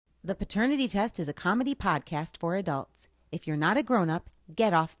The Paternity Test is a comedy podcast for adults. If you're not a grown-up,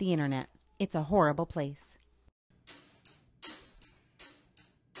 get off the internet. It's a horrible place.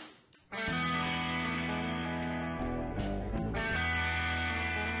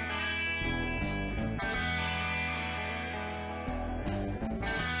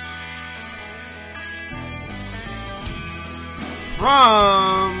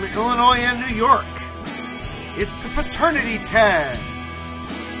 From Illinois and New York, it's the Paternity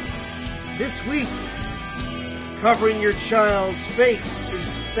Test. This week, covering your child's face in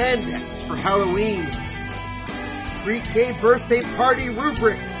spandex for Halloween, pre-K birthday party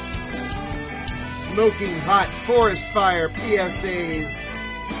rubrics, smoking hot forest fire PSAs,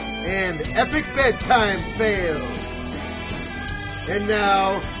 and epic bedtime fails. And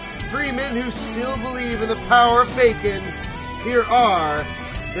now, three men who still believe in the power of bacon. Here are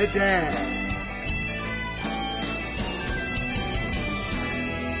the dads.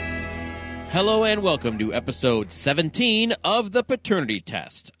 Hello and welcome to episode 17 of the Paternity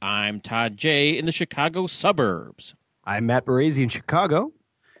Test. I'm Todd J. in the Chicago suburbs. I'm Matt Barresi in Chicago.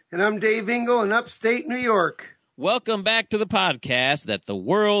 And I'm Dave Engel in upstate New York. Welcome back to the podcast that the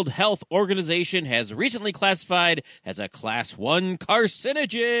World Health Organization has recently classified as a Class 1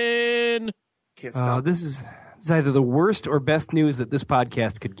 carcinogen. Can't stop. This is either the worst or best news that this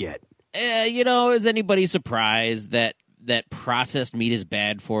podcast could get. Is anybody surprised that processed meat is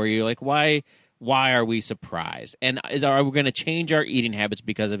bad for you? Like, why are we surprised? And are we going to change our eating habits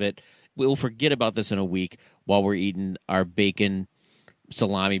because of it? We'll forget about this in a week while we're eating our bacon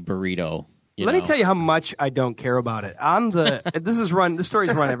salami burrito. Let me tell you how much I don't care about it. This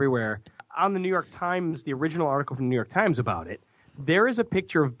story's run everywhere. On the New York Times, the original article from the New York Times about it, there is a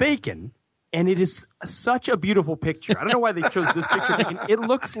picture of bacon, and it is such a beautiful picture. I don't know why they chose this picture of bacon. It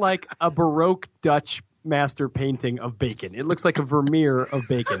looks like a Baroque Dutch master painting of bacon. It looks like a Vermeer of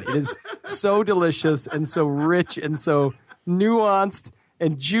bacon. It is so delicious and so rich and so nuanced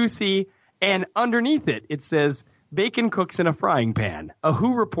and juicy. And underneath it, it says, bacon cooks in a frying pan. A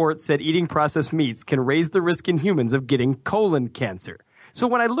WHO report said eating processed meats can raise the risk in humans of getting colon cancer. So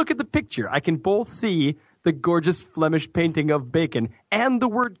when I look at the picture, I can both see the gorgeous Flemish painting of bacon and the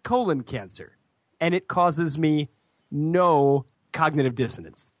word colon cancer. And it causes me no cognitive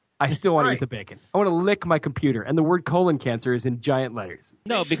dissonance. I still want to eat the bacon. I want to lick my computer. And the word colon cancer is in giant letters.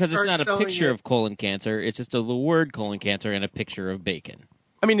 No, because it's not a picture of colon cancer. It's just the word colon cancer and a picture of bacon.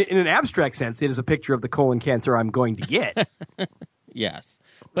 I mean, in an abstract sense, it is a picture of the colon cancer I'm going to get. Yes.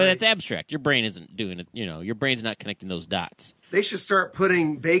 But it's abstract. Your brain isn't doing it. Your brain's not connecting those dots. They should start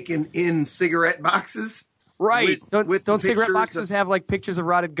putting bacon in cigarette boxes. Right. With don't cigarette boxes have like pictures of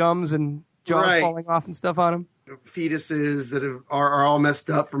rotted gums and jaws falling off and stuff on them? Fetuses that are all messed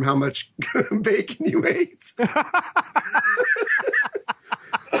up from how much bacon you ate.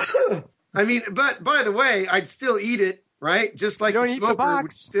 I mean, but by the way, I'd still eat it, right? Just like the smoker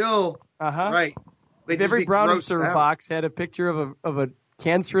would still, right? If every brown and serve box had a picture of a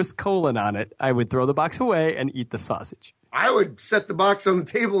cancerous colon on it, I would throw the box away and eat the sausage. I would set the box on the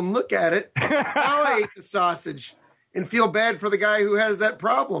table and look at it while I ate the sausage and feel bad for the guy who has that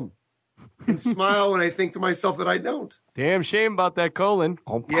problem. And smile when I think to myself that I don't. Damn shame about that colon.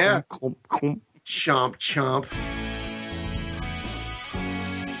 Yeah. Chomp, chomp.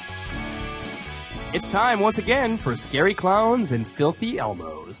 It's time once again for Scary Clowns and Filthy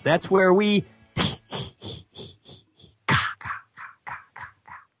Elmos. That's where we...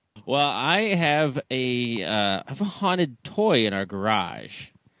 Well, I have a haunted toy in our garage.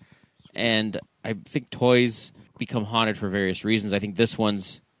 And I think toys become haunted for various reasons. I think this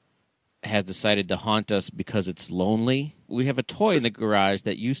one's has decided to haunt us because it's lonely. We have a toy in the garage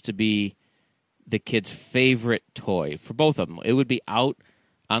that used to be the kids' favorite toy for both of them. It would be out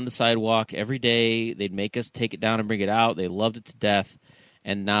on the sidewalk every day. They'd make us take it down and bring it out. They loved it to death,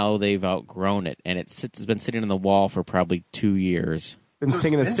 and now they've outgrown it. And it's been sitting on the wall for probably 2 years. Been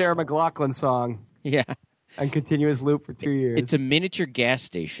singing a Sarah McLachlan song. Yeah. On continuous loop for 2 years. It's a miniature gas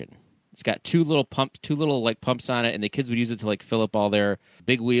station. It's got two little pumps on it, and the kids would use it to fill up all their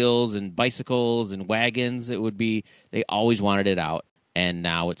big wheels and bicycles and wagons. They always wanted it out, and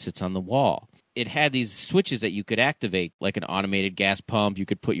now it sits on the wall. It had these switches that you could activate, like an automated gas pump. You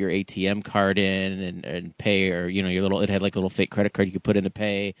could put your ATM card in and pay, or it had like a little fake credit card you could put in to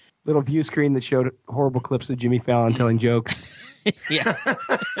pay. Little view screen that showed horrible clips of Jimmy Fallon telling jokes. Yes.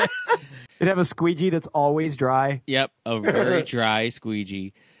 It'd have a squeegee that's always dry. Yep, a very dry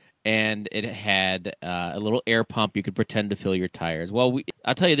squeegee. And it had a little air pump you could pretend to fill your tires. Well,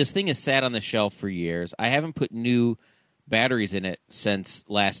 I'll tell you, this thing has sat on the shelf for years. I haven't put new batteries in it since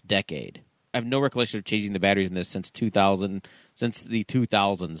last decade. I have no recollection of changing the batteries in this since 2000, since the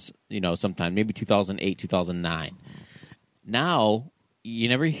 2000s, sometime, maybe 2008, 2009. Now, you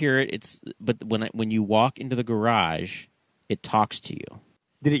never hear it. But when you walk into the garage, it talks to you.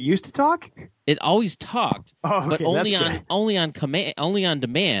 Did it used to talk? It always talked, but that's good. only on command, only on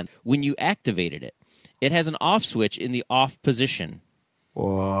demand when you activated it. It has an off switch in the off position.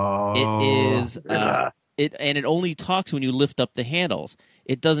 Whoa! It is and it only talks when you lift up the handles.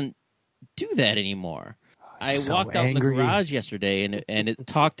 It doesn't do that anymore. I walked out in the garage yesterday and it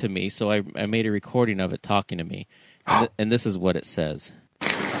talked to me, so I made a recording of it talking to me, and this is what it says.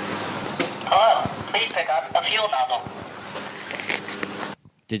 Hello, please pick up a fuel nozzle.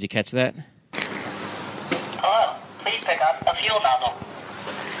 Did you catch that? Hello, please pick up a fuel nozzle.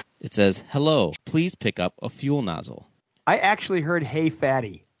 It says, "Hello, please pick up a fuel nozzle." I actually heard "Hey,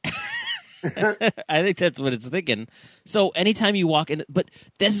 fatty." I think that's what it's thinking. So anytime you walk in, but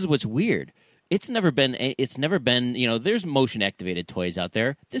this is what's weird. It's never been. There's motion activated toys out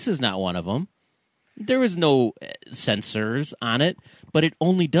there. This is not one of them. There is no sensors on it, but it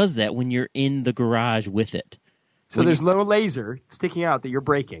only does that when you're in the garage with it. So there's no laser sticking out that you're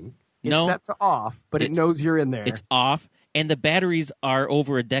breaking. It's set to off, but it knows you're in there. It's off, and the batteries are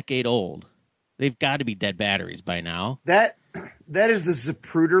over a decade old. They've got to be dead batteries by now. That is the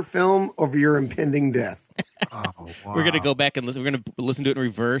Zapruder film of your impending death. Oh, wow. We're going to go back and listen. We're going to listen to it in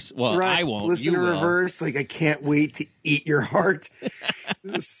reverse. Well, right. I won't. Listen you in will. reverse. Like, I can't wait to eat your heart.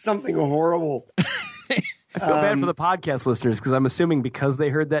 This is something horrible. I feel bad for the podcast listeners because I'm assuming because they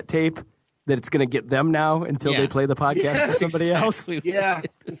heard that tape that it's going to get them now until they play the podcast for somebody else. Yeah,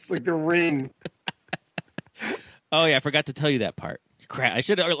 it's like The Ring. Oh yeah, I forgot to tell you that part. Crap! I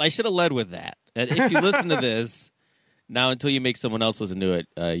should have led with that. That if you listen to this now until you make someone else listen to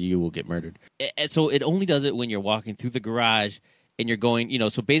it, you will get murdered. And so it only does it when you're walking through the garage and you're going.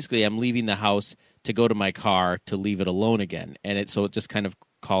 So basically, I'm leaving the house to go to my car to leave it alone again, and it just kind of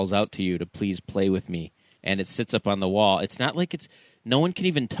calls out to you to please play with me, and it sits up on the wall. It's not like no one can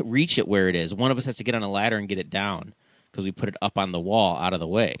even reach it where it is. One of us has to get on a ladder and get it down because we put it up on the wall out of the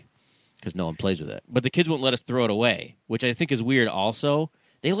way because no one plays with it. But the kids won't let us throw it away, which I think is weird also.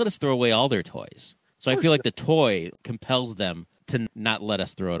 They let us throw away all their toys. So I feel like the toy compels them to not let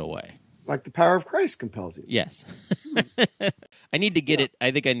us throw it away. Like the power of Christ compels you. Yes. I need to get it. I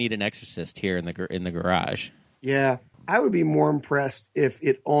think I need an exorcist here in the garage. Yeah. I would be more impressed if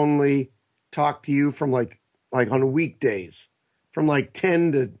it only talked to you from like on weekdays. From like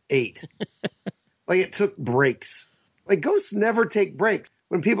 10 to 8. Like it took breaks. Like ghosts never take breaks.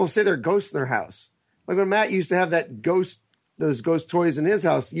 When people say there are ghosts in their house. Like when Matt used to have those ghost toys in his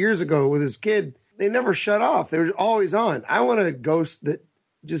house years ago with his kid, they never shut off. They were always on. I want a ghost that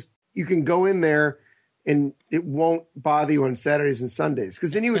just, you can go in there and it won't bother you on Saturdays and Sundays.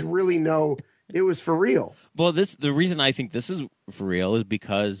 Because then you would really know it was for real. Well, the reason I think this is for real is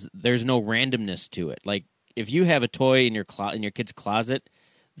because there's no randomness to it. Like, if you have a toy in your kid's closet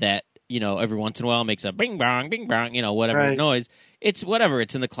that, every once in a while makes a bing bong, whatever noise, it's whatever.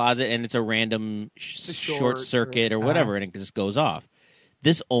 It's in the closet and it's a random short circuit or whatever, and it just goes off.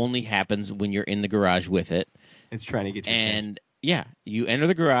 This only happens when you're in the garage with it. It's trying to get your attention. And yeah, you enter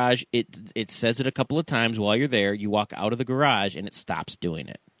the garage. It says it a couple of times while you're there. You walk out of the garage and it stops doing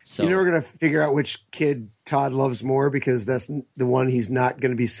it. So we're going to figure out which kid Todd loves more because that's the one he's not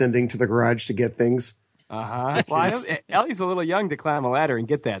going to be sending to the garage to get things. Uh-huh. Well, Ellie's a little young to climb a ladder and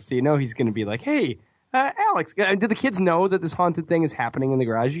get that, so he's going to be like, hey, Alex, do the kids know that this haunted thing is happening in the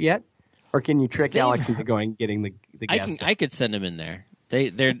garage yet? Or can you trick Alex into getting the gas? I could send them in there.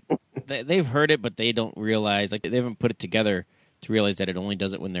 They've heard it, but they don't realize, like, they haven't put it together to realize that it only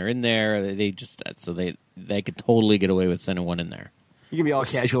does it when they're in there. They could totally get away with sending one in there. You can be all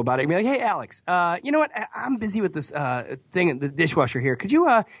casual about it. You can be like, hey, Alex, you know what? I'm busy with this thing in the dishwasher here. Could you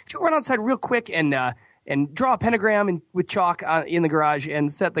run outside real quick and draw a pentagram with chalk in the garage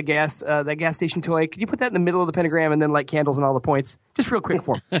and set the that gas station toy? Could you put that in the middle of the pentagram and then light candles on all the points? Just real quick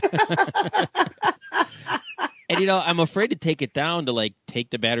for me. And, I'm afraid to take it down to, like,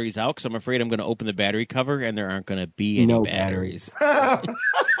 take the batteries out because I'm afraid I'm going to open the battery cover and there aren't going to be any batteries.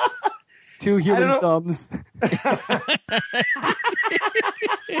 2 human thumbs.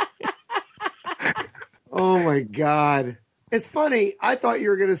 Oh, my God. It's funny. I thought you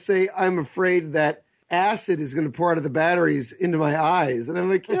were going to say, I'm afraid that acid is going to pour out of the batteries into my eyes. And I'm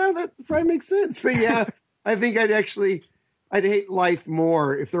like, yeah, that probably makes sense. But, yeah, I think I'd hate life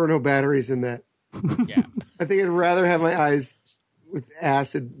more if there were no batteries in that. Yeah. I think I'd rather have my eyes with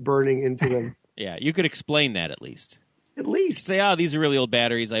acid burning into them. Yeah, you could explain that at least. At least. Say, these are really old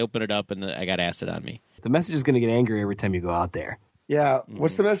batteries. I open it up and I got acid on me. The message is going to get angry every time you go out there. Yeah.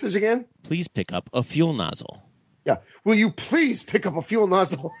 What's the message again? Please pick up a fuel nozzle. Yeah. Will you please pick up a fuel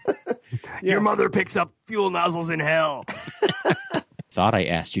nozzle? Your mother picks up fuel nozzles in hell. Thought I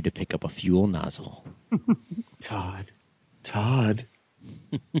asked you to pick up a fuel nozzle. Todd. I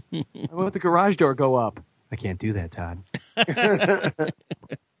want the garage door go up. I can't do that, Todd.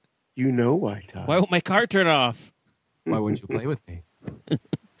 You know why, Todd. Why won't my car turn off? Why wouldn't you play with me?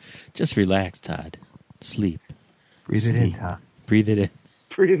 Just relax, Todd. Sleep. Breathe it in, Todd. Breathe it in.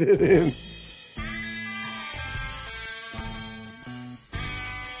 Breathe it in.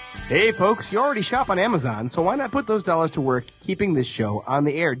 Hey, folks, you already shop on Amazon, so why not put those dollars to work keeping this show on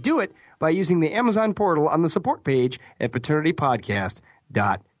the air? Do it by using the Amazon portal on the support page at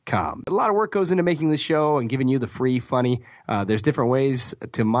paternitypodcast.com. A lot of work goes into making the show and giving you the free funny. There's different ways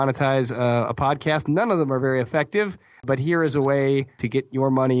to monetize a podcast. None of them are very effective, but here is a way to get your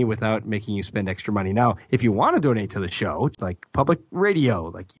money without making you spend extra money. Now, if you want to donate to the show, like public radio,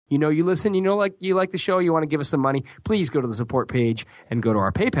 like you listen, like you like the show, you want to give us some money, please go to the support page and go to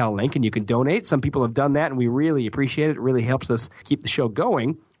our PayPal link and you can donate. Some people have done that and we really appreciate it. It really helps us keep the show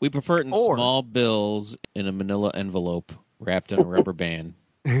going. We prefer it in small bills in a manila envelope wrapped in a rubber band.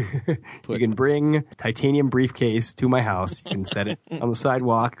 You can bring a titanium briefcase to my house. You can set it on the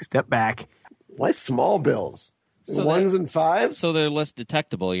sidewalk, step back. Why small bills? So Ones and fives? So they're less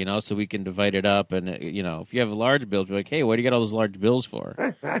detectable, so we can divide it up. And, if you have large bills, you're like, hey, what do you get all those large bills for?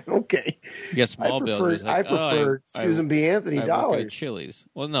 Okay. You got small bills. I preferred Susan B. Anthony dollars. Chili's.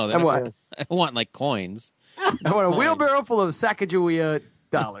 Well, no, And what? I want like coins. I want a wheelbarrow full of Sacagawea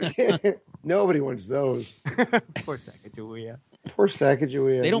dollars. Nobody wants those. Poor Sacagawea. Poor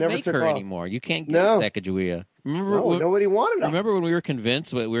Sacagawea. They don't Never make took her off. anymore. You can't get No. Sacagawea. Nobody wanted them. Remember when we were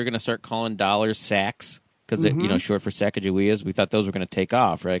convinced that we were going to start calling dollars sacks? Because, short for Sacagaweas, we thought those were going to take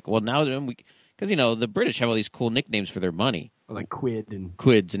off. Right? Well, now, because, the British have all these cool nicknames for their money. Like quid and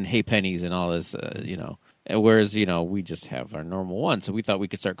Quids and halfpennies and all this, Whereas, we just have our normal one. So we thought we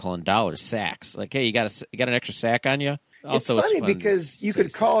could start calling dollars sacks. Like, hey, you got an extra sack on you? Also, it's funny fun because you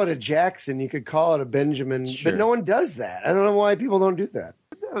could call it a Jackson, you could call it a Benjamin, Sure. but no one does that. I don't know why people don't do that.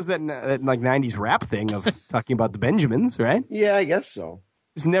 that was that like 90s rap thing of talking about the Benjamins, right? Yeah, I guess so.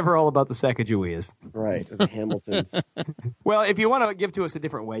 It's never all about the Sacagaweas. Right, or the Hamiltons. Well, if you want to give to us a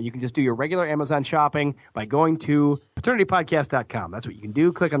different way, you can just do your regular Amazon shopping by going to paternitypodcast.com. That's what you can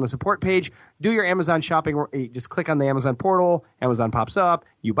do. Click on the support page. Do your Amazon shopping. Just click on the Amazon portal. Amazon pops up.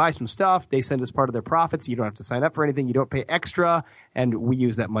 You buy some stuff. They send us part of their profits. You don't have to sign up for anything. You don't pay extra. And we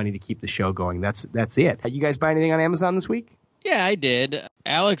use that money to keep the show going. That's it. You guys buy anything on Amazon this week? Yeah, I did.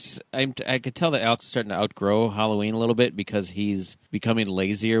 Alex, I could tell that Alex is starting to outgrow Halloween a little bit because he's becoming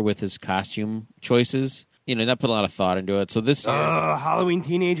lazier with his costume choices. Not put a lot of thought into it. So this year, Halloween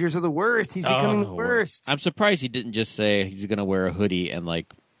teenagers are the worst. He's becoming the worst. I'm surprised he didn't just say he's going to wear a hoodie and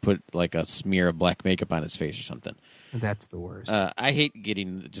put a smear of black makeup on his face or something. That's the worst. I hate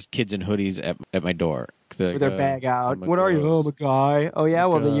getting just kids in hoodies at my door. With their bag out. I'm a What are you? gross. Oh, I'm a guy. Oh, yeah?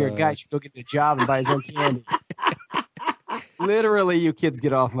 Well, then you're a guy. You should go get a job and buy his own candy. Literally, you kids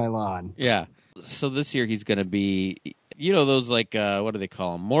get off my lawn. Yeah. So this year he's going to be, those what do they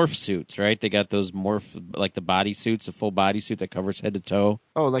call them? Morph suits, right? They got those morph, like the body suits, a full body suit that covers head to toe.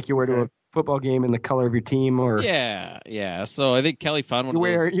 Oh, like you wear to a football game in the color of your team, or Yeah. So I think Kelly found one.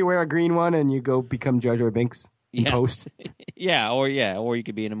 you wear a green one and you go become Jar Jar Binks in post. or you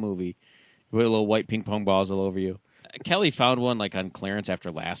could be in a movie with little white ping pong balls all over you. Kelly found one on clearance after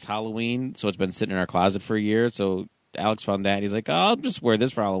last Halloween, so it's been sitting in our closet for a year. So Alex found that. He's like, oh, I'll just wear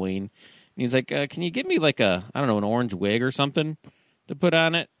this for Halloween. And he's like, can you give me an orange wig or something to put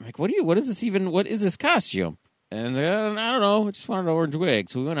on it? I'm like, what is this costume? And I don't know. I just wanted an orange wig.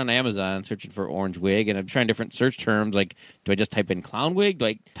 So we went on Amazon searching for orange wig, and I'm trying different search terms. Like, do I just type in clown wig? Do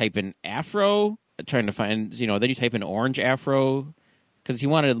I type in afro? Trying to find, then you type in orange afro. Because he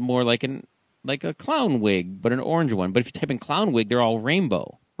wanted more like a clown wig, but an orange one. But if you type in clown wig, they're all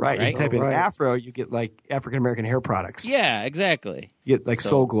rainbow. Right. Right? You type in Right. afro, you get African American hair products. Yeah, exactly. You get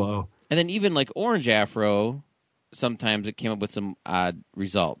Soul Glow. And then even orange afro, sometimes it came up with some odd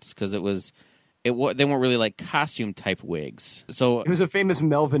results because they weren't really costume type wigs. So It was a famous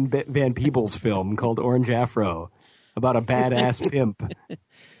Melvin Van Peebles film called Orange Afro about a badass pimp.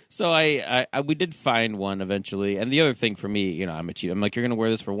 So we did find one eventually. And the other thing for me, I'm a cheat. I'm like, you're going to wear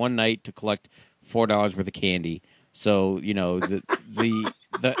this for one night to collect $4 worth of candy. So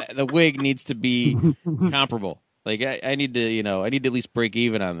the wig needs to be comparable. I need to at least break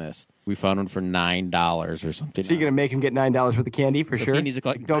even on this. We found one for $9 or something. So you're going to make him get $9 for the candy for sure? He needs to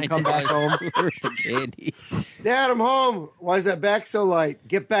collect Don't come back home. worth of candy. Dad, I'm home. Why is that back so light?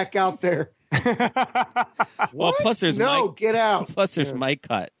 Get back out there. Well, plus there's No, get out. Plus, there's my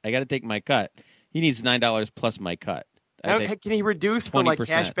cut. I got to take my cut He needs $9 plus my cut. Now, can he reduce the like 20%.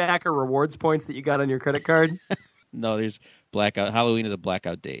 cashback or rewards points that you got on your credit card? No, there's blackout. Halloween is a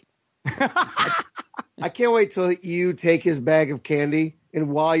blackout date. I can't wait till you take his bag of candy, and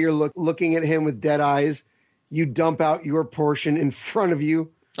while you're looking at him with dead eyes, you dump out your portion in front of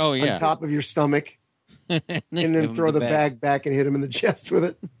you on top of your stomach, and then throw the bag back and hit him in the chest with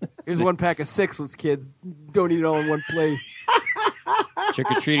it. Here's one pack of sixlets, kids. Don't eat it all in one place.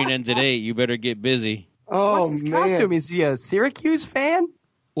 Trick-or-treating ends at 8. You better get busy. Oh, What's his man. costume? Is he a Syracuse fan?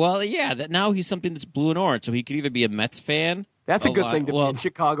 Well, yeah, now he's something that's blue and orange, so he could either be a Mets fan. That's a good thing to be in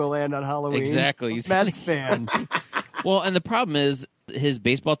Chicagoland on Halloween. Exactly. He's a Mets fan. Well, and the problem is his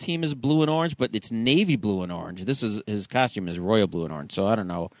baseball team is blue and orange, but it's navy blue and orange. His costume is royal blue and orange, so I don't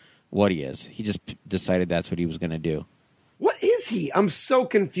know what he is. He just decided that's what he was going to do. What is he? I'm so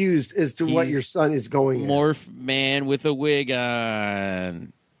confused as to what your son is going Morph man with a wig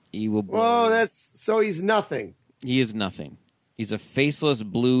on. Evil blue. Oh, so he's nothing. He is nothing. He's a faceless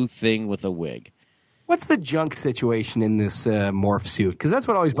blue thing with a wig. What's the junk situation in this morph suit? Because that's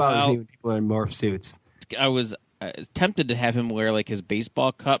what always bothers me when people are in morph suits. I was tempted to have him wear like his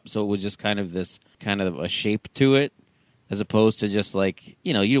baseball cup, so it was just kind of a shape to it, as opposed to just like,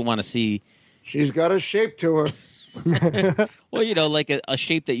 you don't want to see. She's got a shape to her. Well, like a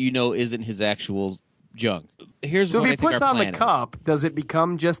shape that isn't his actual junk. Here's so what if I he think puts our on the plan cup, does it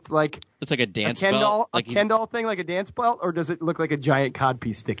become just like it's like a dance Ken belt, doll, like a Ken doll thing, like a dance belt, or does it look like a giant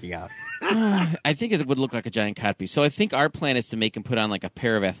codpiece sticking out? I think it would look like a giant codpiece. So I think our plan is to make him put on like a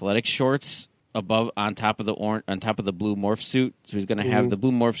pair of athletic shorts on top of the blue morph suit. So he's going to have the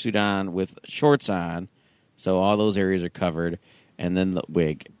blue morph suit on with shorts on, so all those areas are covered, and then the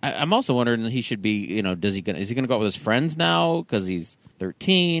wig. I'm also wondering he should be, is he going to go out with his friends now because he's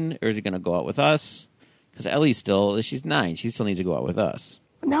 13, or is he going to go out with us? Because Ellie's she's 9. She still needs to go out with us.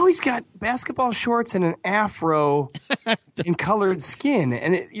 Now he's got basketball shorts and an afro and colored skin,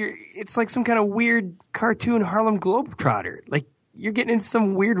 and it's like some kind of weird cartoon Harlem Globetrotter. Like you're getting into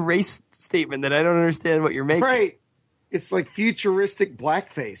some weird race statement that I don't understand what you're making. Right. It's like futuristic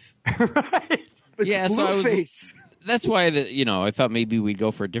blackface. Right. It's blueface. That's why I thought maybe we'd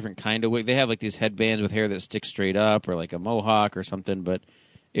go for a different kind of wig. They have like these headbands with hair that sticks straight up, or like a mohawk or something. But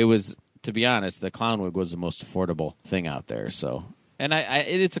it was, to be honest, the clown wig was the most affordable thing out there. So, and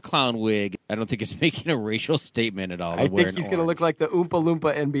it's a clown wig. I don't think it's making a racial statement at all. I think he's going to look like the Oompa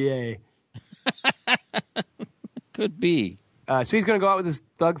Loompa NBA. Could be. So he's going to go out with his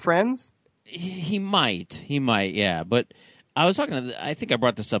thug friends? He might, yeah. But I was talking I think I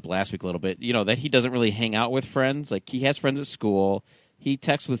brought this up last week a little bit, that he doesn't really hang out with friends. Like, he has friends at school. He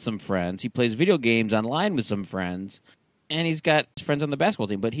texts with some friends. He plays video games online with some friends. And he's got friends on the basketball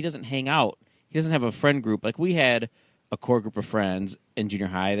team, but he doesn't hang out. He doesn't have a friend group. Like, we had a core group of friends in junior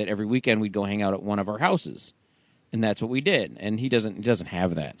high that every weekend we'd go hang out at one of our houses. And that's what we did. And he doesn't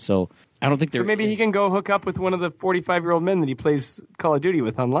have that. So I don't think So maybe he can go hook up with one of the 45-year-old men that he plays Call of Duty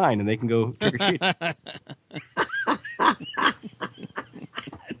with online, and they can go trick-or-treat.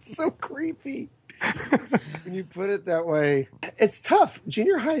 It's so creepy when you put it that way. It's tough.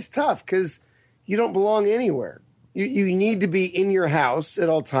 Junior high is tough because you don't belong anywhere. You need to be in your house at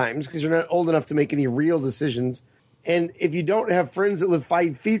all times because you're not old enough to make any real decisions. And if you don't have friends that live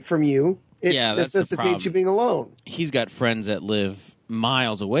 5 feet from you, it necessitates you being alone. He's got friends that live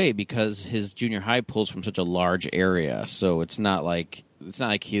miles away because his junior high pulls from such a large area. So it's not like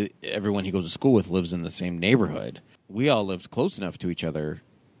everyone he goes to school with lives in the same neighborhood. We all lived close enough to each other,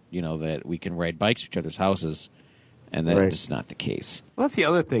 that we can ride bikes to each other's houses, and that's just not the case. Well, that's the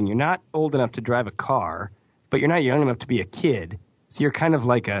other thing. You're not old enough to drive a car, but you're not young enough to be a kid. So you're kind of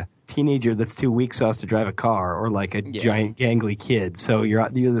like a teenager that's too weak sauce to drive a car, or like a giant gangly kid. So you're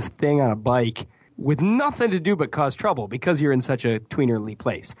this thing on a bike with nothing to do but cause trouble because you're in such a tweenerly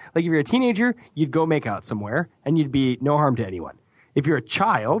place. Like if you're a teenager, you'd go make out somewhere and you'd be no harm to anyone. If you're a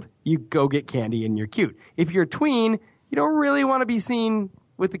child, you go get candy and you're cute. If you're a tween, you don't really want to be seen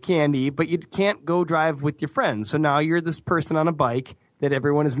with the candy, but you can't go drive with your friends. So now you're this person on a bike that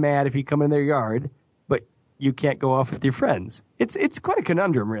everyone is mad if you come in their yard, but you can't go off with your friends. It's quite a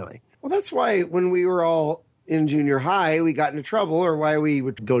conundrum, really. Well, that's why when we were all in junior high, we got into trouble, or why we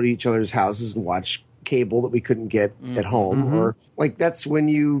would go to each other's houses and watch cable that we couldn't get at home. Or like that's when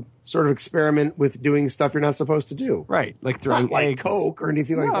you sort of experiment with doing stuff you're not supposed to do. Right, like throwing not like eggs. Coke or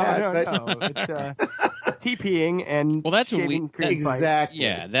anything like that. No. It's TPing and that's when shaving cream exactly. bites.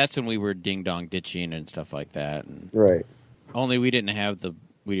 Yeah, that's when we were ding dong ditching and stuff like that. And right. Only we didn't have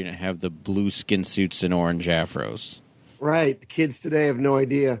the blue skin suits and orange afros. Right. The kids today have no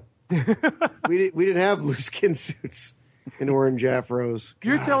idea. we didn't have blue skin suits. in orange afros.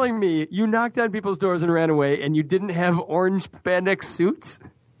 You're telling me you knocked on people's doors and ran away and you didn't have orange spandex suits?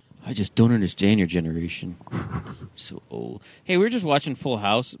 I just don't understand your generation. So old. Hey, we were just watching Full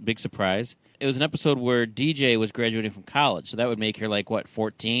House. Big surprise. It was an episode where DJ was graduating from college, so that would make her like, what,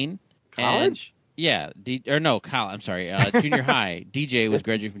 14? College? Yeah. College. I'm sorry. Junior high. DJ was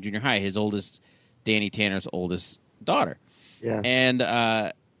graduating from junior high. His oldest, Danny Tanner's oldest daughter. Yeah.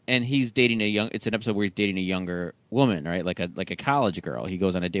 And he's dating it's an episode where he's dating a younger woman, right? Like a college girl. He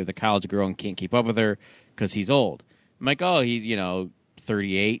goes on a date with a college girl and can't keep up with her because he's old. I'm like, oh, he's,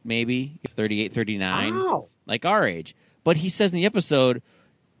 38 maybe. He's 38, 39. Wow. Like our age. But he says in the episode,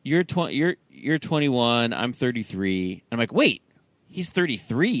 you're 21, I'm 33. And I'm like, wait, he's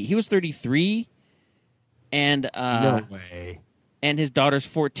 33? He was 33? And No way. And his daughter's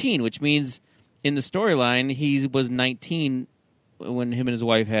 14, which means in the storyline he was 19 when him and his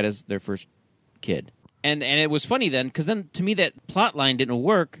wife had their first kid. And it was funny then, because then to me that plot line didn't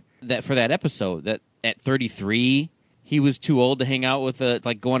work for that episode, that at 33 he was too old to hang out with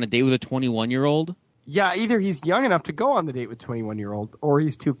go on a date with a 21-year-old. Yeah, either he's young enough to go on the date with 21-year-old, or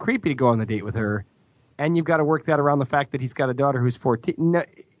he's too creepy to go on the date with her. And you've got to work that around the fact that he's got a daughter who's 14. No,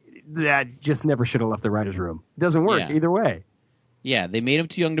 that just never should have left the writer's room. It doesn't work either way. Yeah, they made him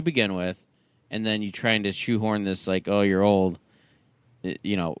too young to begin with, and then you trying to shoehorn this like, oh, you're old.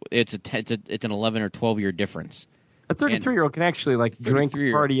 It's an 11 or 12-year difference. A 33-year-old can actually drink,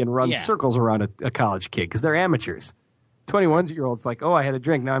 party, and run circles around a college kid because they're amateurs. 21-year-old's like, oh, I had a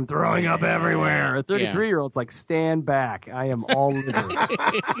drink, now I'm throwing up everywhere. A 33-year-old's like, stand back, I am all liver.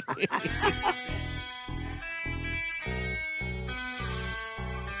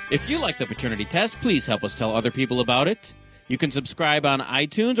 If you like the paternity test, please help us tell other people about it. You can subscribe on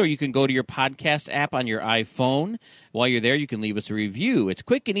iTunes, or you can go to your podcast app on your iPhone. While you're there, you can leave us a review. It's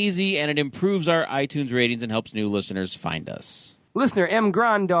quick and easy, and it improves our iTunes ratings and helps new listeners find us. Listener M.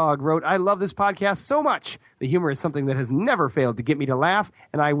 Grandog wrote, I love this podcast so much. The humor is something that has never failed to get me to laugh,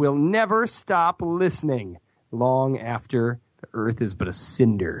 and I will never stop listening long after the earth is but a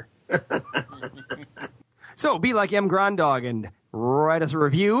cinder. So be like M. Grandog and write us a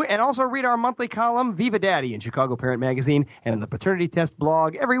review, and also read our monthly column, Viva Daddy, in Chicago Parent Magazine, and in the Paternity Test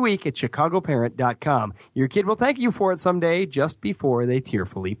blog every week at chicagoparent.com. Your kid will thank you for it someday, just before they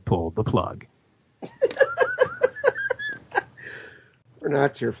tearfully pull the plug. Or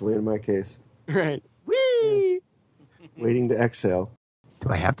not tearfully in my case. Right. Whee! Waiting to exhale. Do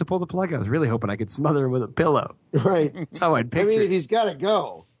I have to pull the plug? I was really hoping I could smother him with a pillow. Right. That's how I'd picture if he's got to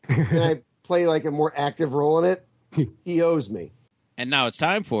go, and I play like a more active role in it, he owes me. And now it's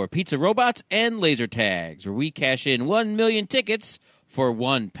time for Pizza Robots and Laser Tags, where we cash in 1 million tickets for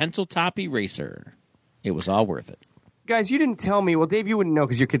one pencil top eraser. It was all worth it. Guys, you didn't tell me. Well, Dave, you wouldn't know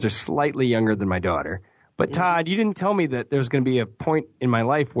because your kids are slightly younger than my daughter. But Todd, you didn't tell me that there's going to be a point in my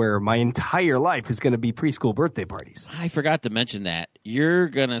life where my entire life is going to be preschool birthday parties. I forgot to mention that. You're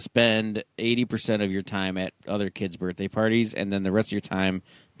going to spend 80% of your time at other kids' birthday parties, and then the rest of your time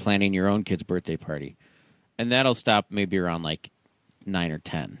planning your own kid's birthday party. And that'll stop maybe around 9 or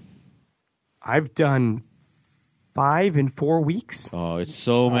 10. I've done 5 in 4 weeks. Oh, it's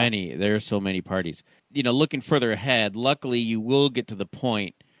so many. There are so many parties. Looking further ahead, luckily you will get to the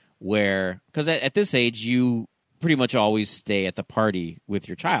point where, because at this age, you pretty much always stay at the party with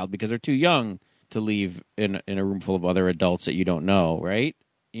your child because they're too young to leave in a room full of other adults that you don't know, right?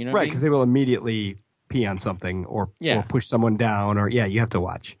 Right, because they will immediately pee on something or push someone down, or you have to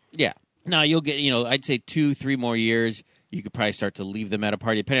watch. Yeah. Now you'll get, I'd say 2-3 more years, you could probably start to leave them at a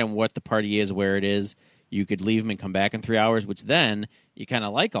party, depending on what the party is, where it is. You could leave them and come back in 3 hours, which then you kind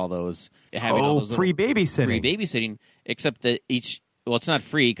of like all those having all those free babysitting. Free babysitting, except that it's not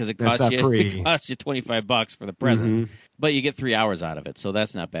free because it costs you $25 for the present, Mm-hmm. but you get 3 hours out of it, so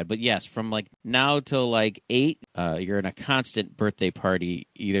that's not bad. But yes, from now till 8, you're in a constant birthday party,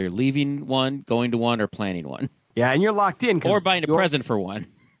 either leaving one, going to one, or planning one. Yeah, and you're locked in, or buying a present for one.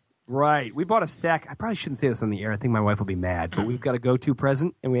 Right. We bought a stack. I probably shouldn't say this on the air. I think my wife will be mad. But we've got a go-to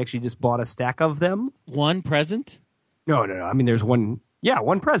present, and we actually just bought a stack of them. One present? No. I mean, there's one. Yeah,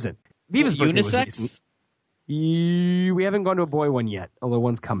 one present. Viva's birthday was unisex? recent. We haven't gone to a boy one yet, although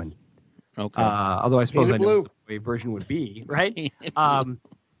one's coming. Okay. Although I suppose I know blue. what the boy version would be, right?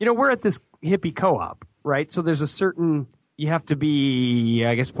 We're at this hippie co-op, right? So there's a certain, you have to be,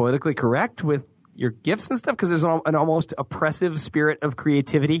 I guess, politically correct with your gifts and stuff because there's an almost oppressive spirit of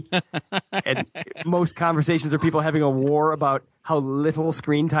creativity. And most conversations are people having a war about how little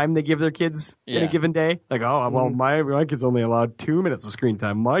screen time they give their kids in a given day. Like, my kid's only allowed 2 minutes of screen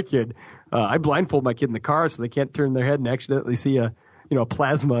time. My kid, I blindfold my kid in the car so they can't turn their head and accidentally see a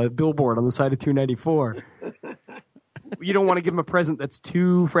plasma billboard on the side of 294. you don't want to give them a present that's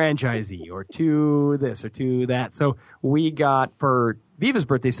too franchisey or too this or too that. So we got for Viva's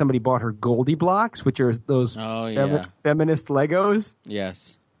birthday, somebody bought her Goldie Blocks, which are those feminist Legos.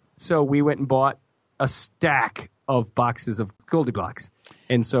 Yes. So we went and bought a stack of boxes of Goldie Blocks.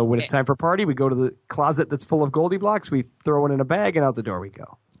 And so when it's time for a party, we go to the closet that's full of Goldie Blocks, we throw it in a bag, and out the door we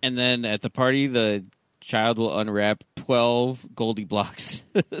go. And then at the party, the child will unwrap 12 Goldie Blocks,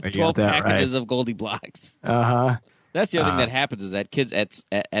 12 packages of Goldie Blocks. Uh-huh. That's the other thing that happens is that kids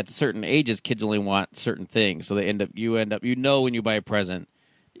at certain ages, kids only want certain things. So you know when you buy a present,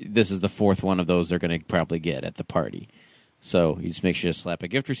 this is the fourth one of those they're going to probably get at the party. So you just make sure to slap a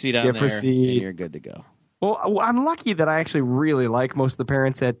gift receipt on there, and you're good to go. Well, I'm lucky that I actually really like most of the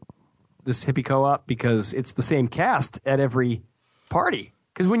parents at this hippie co-op because it's the same cast at every party.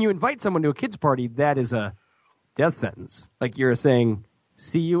 Because when you invite someone to a kid's party, that is a death sentence. Like you're saying,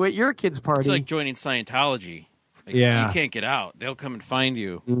 see you at your kid's party. It's like joining Scientology. Like, you can't get out. They'll come and find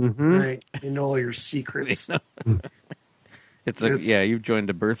you. Mm-hmm. Right. They know all your secrets. It's like, you've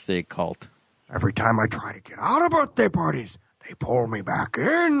joined a birthday cult. Every time I try to get out of birthday parties, they pull me back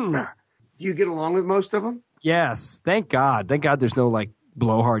in. Do you get along with most of them? Yes. Thank God. Thank God there's no like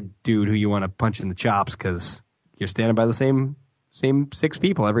blowhard dude who you want to punch in the chops because you're standing by the same 6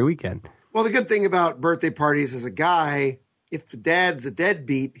 people every weekend. Well, the good thing about birthday parties as a guy, if the dad's a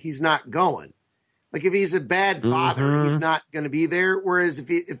deadbeat, he's not going. Like if he's a bad father, he's not going to be there. Whereas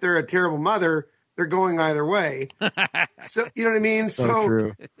if they're a terrible mother, they're going either way. So you know what I mean? So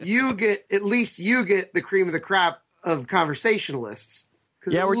true. You get the cream of the crop of conversationalists.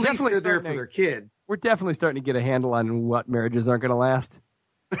 Because at least they're there for their kid. We're definitely starting to get a handle on what marriages aren't going to last.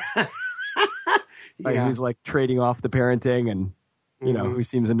 Like who's like trading off the parenting and, you know, who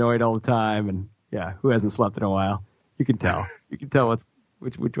seems annoyed all the time and, who hasn't slept in a while. You can tell. You can tell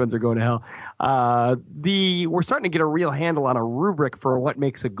which ones are going to hell. We're starting to get a real handle on a rubric for what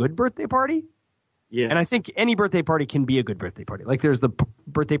makes a good birthday party. Yes. And I think any birthday party can be a good birthday party. Like there's the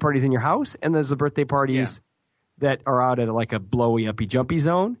birthday parties in your house and there's the birthday parties that are out at like a blowy, uppy, jumpy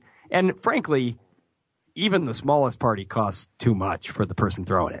zone. And frankly, even the smallest party costs too much for the person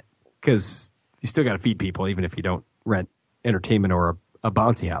throwing it because you still got to feed people even if you don't rent entertainment or a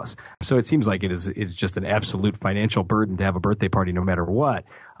bouncy house. So it seems like it's just an absolute financial burden to have a birthday party no matter what.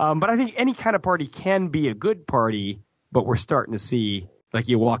 But I think any kind of party can be a good party, but we're starting to see like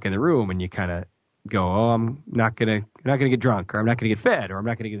you walk in the room and you kind of go, oh, I'm not gonna get drunk, or I'm not gonna get fed, or I'm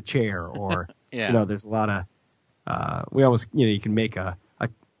not gonna get a chair, or there's a lot of we almost you can make a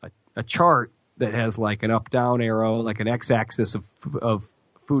chart that has like an up down arrow, like an x-axis of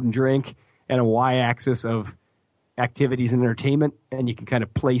food and drink, and a y-axis of activities and entertainment, and you can kind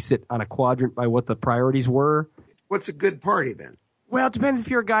of place it on a quadrant by what the priorities were. What's a good party then? Well, it depends if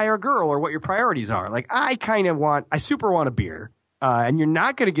you're a guy or a girl or what your priorities are. Like I super want a beer. And you're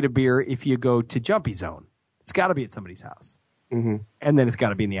not going to get a beer if you go to Jumpy Zone. It's got to be at somebody's house. Mm-hmm. And then it's got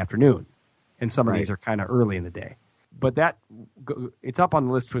to be in the afternoon. And some of these are kind of early in the day. But it's up on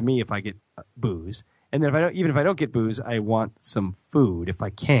the list for me if I get booze. And then if I don't get booze, I want some food if I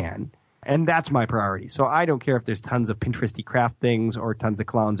can. And that's my priority. So I don't care if there's tons of Pinteresty craft things or tons of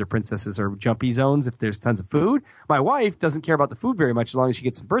clowns or princesses or Jumpy Zones. If there's tons of food, my wife doesn't care about the food very much as long as she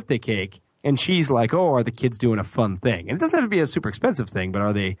gets some birthday cake. And she's like, oh, are the kids doing a fun thing? And it doesn't have to be a super expensive thing,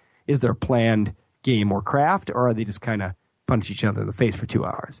 but is there a planned game or craft, or are they just kind of punch each other in the face for 2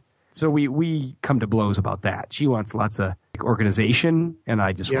 hours? So we come to blows about that. She wants lots of organization, and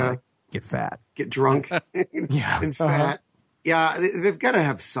I just want to get fat. Get drunk and fat. Yeah, they've got to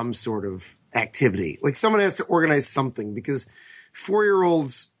have some sort of activity. Like someone has to organize something because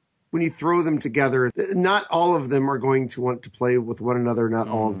 4-year-olds, when you throw them together, not all of them are going to want to play with one another. Not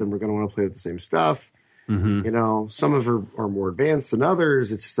all of them are going to want to play with the same stuff. Mm-hmm. Some of them are more advanced than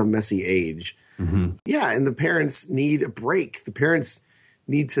others. It's just a messy age. Mm-hmm. Yeah, and the parents need a break. The parents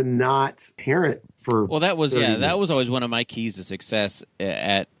need to not parent for. Well, that was always one of my keys to success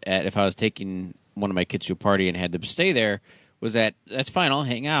at if I was taking one of my kids to a party and had to stay there. Was that's fine? I'll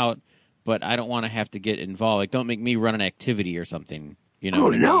hang out, but I don't want to have to get involved. Like, don't make me run an activity or something. Oh,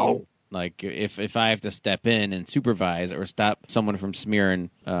 no. Like, if I have to step in and supervise or stop someone from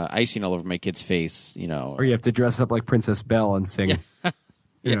smearing icing all over my kid's face, Or you have to dress up like Princess Belle and sing,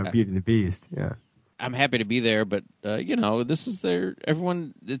 Beauty and the Beast. Yeah. I'm happy to be there, but, this is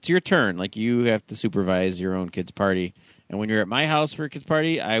it's your turn. Like, you have to supervise your own kid's party. And when you're at my house for a kid's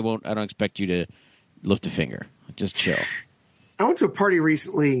party, I don't expect you to lift a finger. Just chill. I went to a party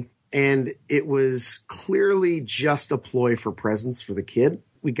recently, and it was clearly just a ploy for presents for the kid.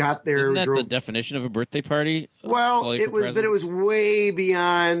 We got there. Isn't that the definition of a birthday party? Well, it was way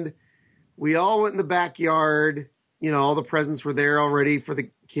beyond. We all went in the backyard. all the presents were there already for the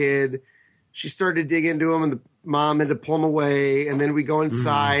kid. She started to dig into them, and the mom had to pull them away. And then we go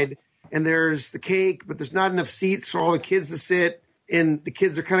inside, and there's the cake, but there's not enough seats for all the kids to sit. And the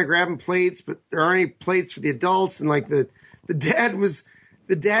kids are kind of grabbing plates, but there aren't any plates for the adults. And like the dad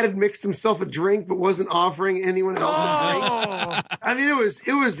had mixed himself a drink, but wasn't offering anyone else a drink. I mean,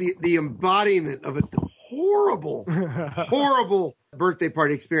 it was the embodiment of a horrible, horrible birthday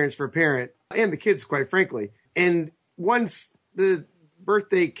party experience for a parent and the kids, quite frankly. And once the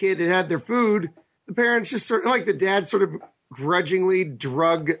birthday kid had their food, the parents just sort of, like the dad sort of grudgingly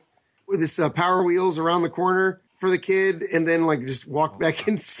drug with his Power Wheels around the corner for the kid and then like just walked back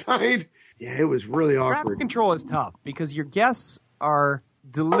inside. Yeah, it was really awkward. Traffic control is tough because your guests are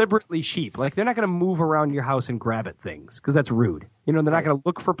deliberately sheep. Like they're not going to move around your house and grab at things because that's rude. They're not going to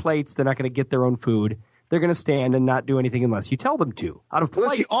look for plates. They're not going to get their own food. They're going to stand and not do anything unless you tell them to.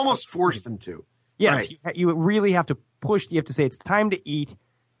 Unless you almost force them to. Yes, right. You really have to push. You have to say, it's time to eat.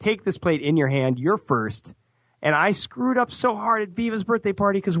 Take this plate in your hand. You're first. And I screwed up so hard at Viva's birthday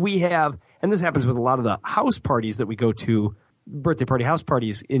party because we have, and this happens with a lot of the house parties that we go to, birthday party house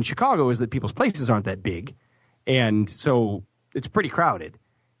parties in Chicago, is that people's places aren't that big. And so it's pretty crowded.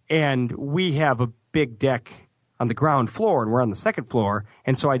 And we have a big deck on the ground floor, and we're on the second floor.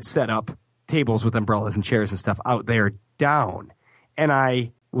 And so I'd set up tables with umbrellas and chairs and stuff out there down. And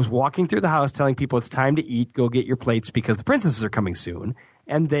I was walking through the house telling people it's time to eat, go get your plates because the princesses are coming soon.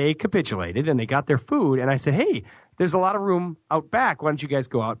 And they capitulated and they got their food. And I said, hey, there's a lot of room out back. Why don't you guys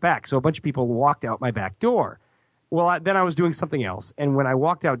go out back? So a bunch of people walked out my back door. Well, then I was doing something else. And when I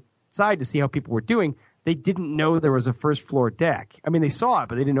walked outside to see how people were doing, they didn't know there was a first floor deck. I mean, they saw it,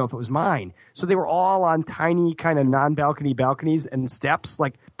 but they didn't know if it was mine. So they were all on tiny kind of non-balcony balconies and steps,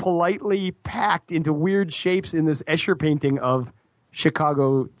 like politely packed into weird shapes in this Escher painting of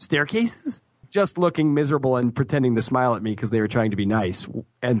Chicago staircases, just looking miserable and pretending to smile at me because they were trying to be nice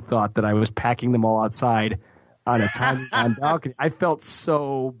and thought that I was packing them all outside on a tiny balcony. I felt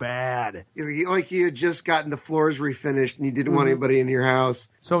so bad. Like you had just gotten the floors refinished and you didn't want anybody in your house.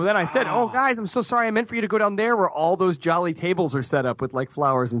 So then I said, oh, guys, I'm so sorry. I meant for you to go down there where all those jolly tables are set up with like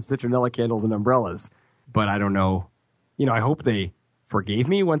flowers and citronella candles and umbrellas. But I don't know. I hope they forgave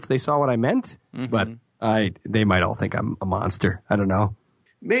me once they saw what I meant. But they might all think I'm a monster. I don't know.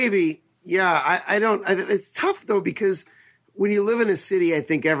 Maybe. Yeah, I don't. It's tough, though, because when you live in a city, I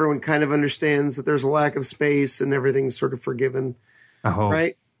think everyone kind of understands that there's a lack of space and everything's sort of forgiven.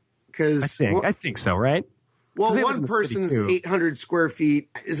 Right? Because I think so, right? Well, one person's 800 square feet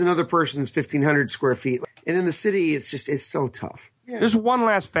is another person's 1,500 square feet. And in the city, it's so tough. Yeah. There's one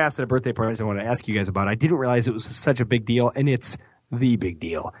last facet of birthday parties I want to ask you guys about. I didn't realize it was such a big deal, and it's the big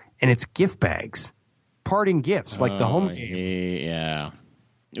deal. And it's gift bags. Parting gifts, like the home game. Yeah.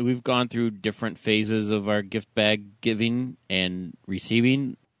 We've gone through different phases of our gift bag giving and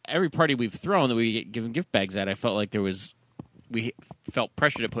receiving. Every party we've thrown that we get given gift bags at, I felt like we felt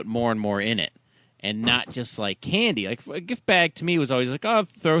pressure to put more and more in it. And not just like candy. Like a gift bag to me was always like, oh,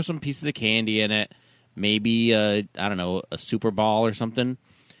 throw some pieces of candy in it. Maybe, I don't know, a Super Ball or something.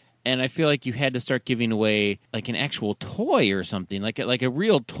 And I feel like you had to start giving away like an actual toy or something, like a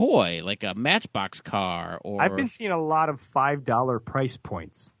real toy, like a Matchbox car. Or I've been seeing a lot of $5 price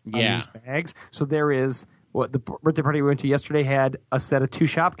points on these bags. So there is the birthday party we went to yesterday had a set of 2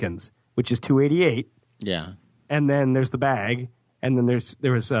 Shopkins, which is $2.88. Yeah, and then there's the bag, and then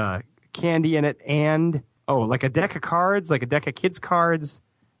there was candy in it, and like a deck of cards, like a deck of kids cards,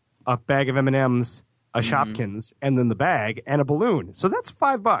 a bag of M&Ms. A Shopkins, and then the bag, and a balloon. So that's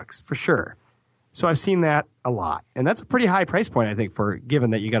 $5 for sure. So I've seen that a lot. And that's a pretty high price point, I think, for given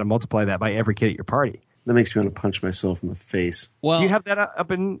that you got to multiply that by every kid at your party. That makes me want to punch myself in the face. Well, do you have that up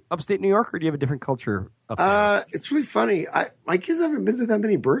in upstate New York, or do you have a different culture up there? It's really funny. My kids haven't been to that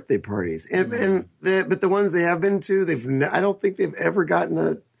many birthday parties. But the ones they have been to, I don't think they've ever gotten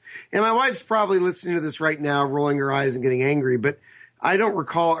a... And my wife's probably listening to this right now, rolling her eyes and getting angry, but I don't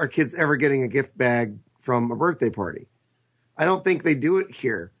recall our kids ever getting a gift bag from a birthday party. I don't think they do it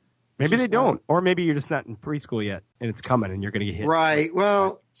here. Maybe they don't. Or maybe you're just not in preschool yet, and it's coming, and you're going to get hit. Right.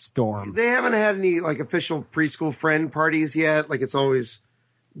 Well, storm. They haven't had any like official preschool friend parties yet. Like it's always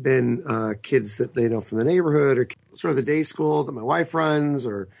been kids that they know from the neighborhood or sort of the day school that my wife runs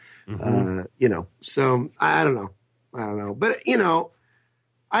or, So I don't know. But,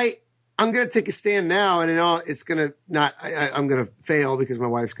 I'm going to take a stand now, and it's going to not. I'm going to fail because my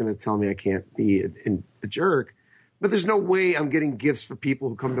wife's going to tell me I can't be a jerk. But there's no way I'm getting gifts for people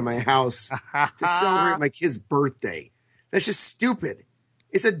who come to my house to celebrate my kid's birthday. That's just stupid.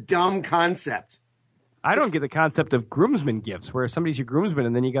 It's a dumb concept. I don't get the concept of groomsmen gifts, where somebody's your groomsman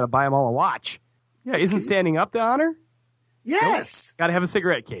and then you got to buy them all a watch. Yeah, isn't standing up the honor? Yes. Nope. Got to have a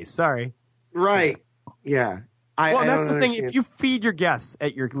cigarette case. Sorry. Right. Yeah. Well, I that's don't the thing. understand. If you feed your guests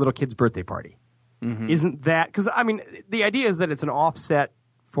at your little kid's birthday party, isn't that... Because, I mean, the idea is that it's an offset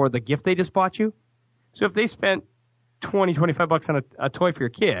for the gift they just bought you. So if they spent $20-25 on a toy for your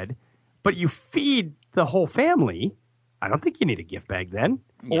kid, but you feed the whole family, I don't think you need a gift bag then.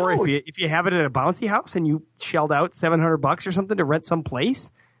 No. Or if you have it at a bouncy house and you shelled out $700 or something to rent some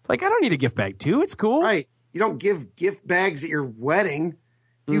place, like, I don't need a gift bag too. It's cool. Right. You don't give gift bags at your wedding.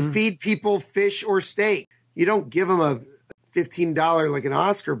 You feed people fish or steak. You don't give them a $15 like an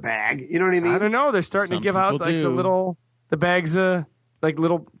Oscar bag. You know what I mean? I don't know. They're starting to give out like the bags of like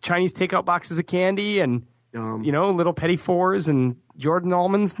little Chinese takeout boxes of candy and little Petit Fours and Jordan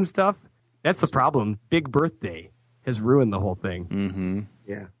almonds and stuff. That's the problem. Big birthday has ruined the whole thing. Mm-hmm.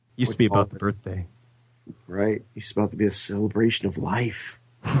 Yeah. Used to be about the birthday. Right. Used to be a celebration of life.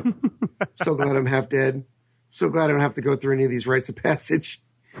 So glad I'm half dead. So glad I don't have to go through any of these rites of passage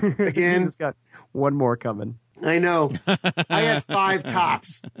again. Just got one more coming. I know. I had 5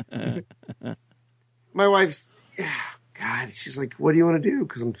 tops. My wife's, God, she's like, what do you want to do?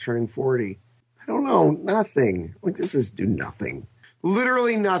 Because I'm turning 40. I don't know. Nothing. Like, this is do nothing.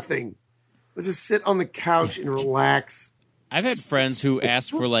 Literally nothing. Let's just sit on the couch and relax. I've had friends who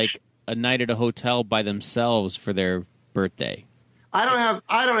asked for like a night at a hotel by themselves for their birthday. I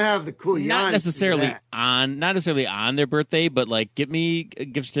don't have the cool Not necessarily on their birthday, but like get me a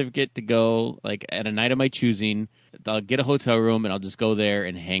gift certificate to go like at a night of my choosing. I'll get a hotel room and I'll just go there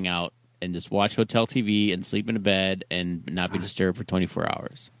and hang out and just watch hotel TV and sleep in a bed and not be disturbed for 24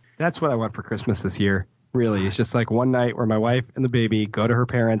 hours. That's what I want for Christmas this year. Really, it's just like one night where my wife and the baby go to her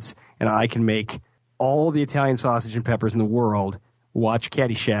parents and I can make all the Italian sausage and peppers in the world, watch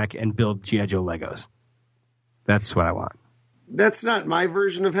Caddyshack, and build G.I. Joe Legos. That's what I want. That's not my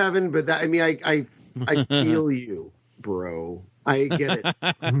version of heaven, but that, I mean, I feel you, bro. I get it.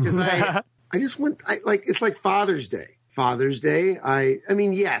 Because I just want, it's like Father's Day. Father's Day, I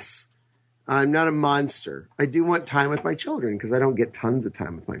mean, yes, I'm not a monster. I do want time with my children because I don't get tons of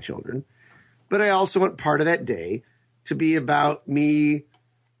time with my children. But I also want part of that day to be about me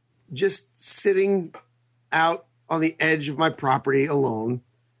just sitting out on the edge of my property alone,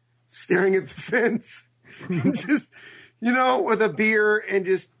 staring at the fence, and just, with a beer and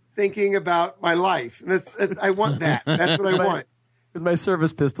just thinking about my life. And that's I want that. That's what I want. With my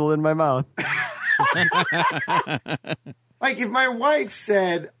service pistol in my mouth. Like if my wife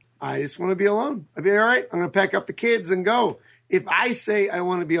said, I just want to be alone, I'd be all right. I'm going to pack up the kids and go. If I say I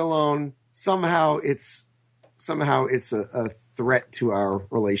want to be alone, somehow it's a threat to our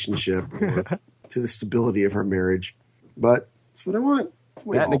relationship or to the stability of our marriage. But that's what I want.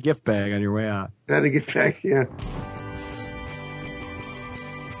 That and a gift bag on your way out. That and a gift bag, yeah.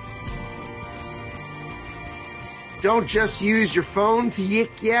 Don't just use your phone to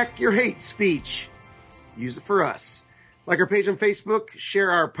yik-yak your hate speech. Use it for us. Like our page on Facebook, share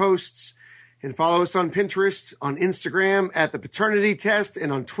our posts, and follow us on Pinterest, on Instagram at The Paternity Test,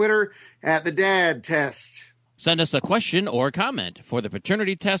 and on Twitter at The Dad Test. Send us a question or comment for the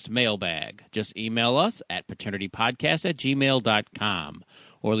Paternity Test mailbag. Just email us at paternitypodcast@gmail.com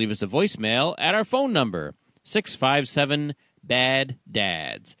or leave us a voicemail at our phone number,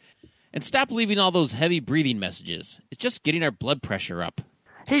 657-BAD-DADS. And stop leaving all those heavy breathing messages. It's just getting our blood pressure up.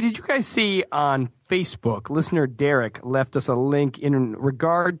 Hey, did you guys see on Facebook, listener Derek left us a link in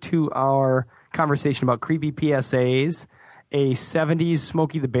regard to our conversation about creepy PSAs, a 70s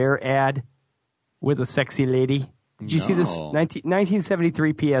Smokey the Bear ad with a sexy lady. Did you see this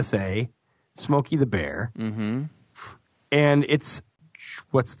 1973 PSA, Smokey the Bear? Mm-hmm. And it's,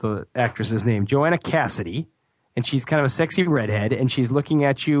 what's the actress's name? Joanna Cassidy. And she's kind of a sexy redhead, and she's looking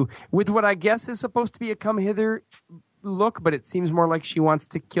at you with what I guess is supposed to be a come hither look, but it seems more like she wants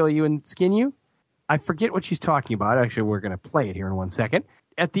to kill you and skin you. I forget what she's talking about. Actually, we're going to play it here in 1 second.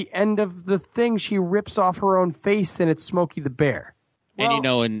 At the end of the thing, she rips off her own face, and it's Smokey the Bear. And in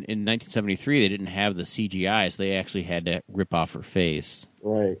 1973, they didn't have the CGI, so they actually had to rip off her face.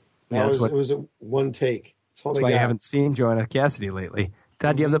 Right. Yeah, it was a one take. That's why I haven't seen Joanna Cassidy lately.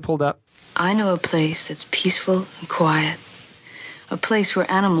 Todd, do you have that pulled up? I know a place that's peaceful and quiet. A place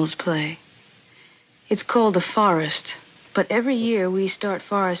where animals play. It's called the forest, but every year we start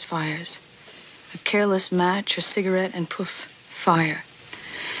forest fires. A careless match or cigarette and poof, fire.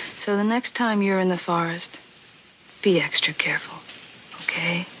 So the next time you're in the forest, be extra careful,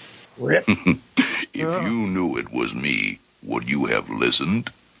 okay? Rip. If you knew it was me, would you have listened?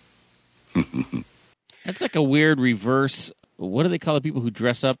 That's like a weird reverse. What do they call the people who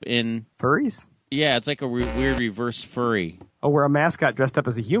dress up in... Furries? Yeah, it's like a weird reverse furry. Oh, we're a mascot dressed up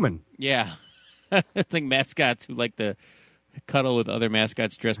as a human. Yeah. I think mascots who like to cuddle with other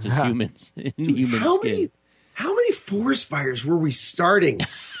mascots dressed as humans in human skin. How many forest fires were we starting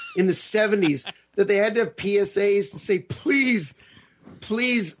in the 70s that they had to have PSAs to say, please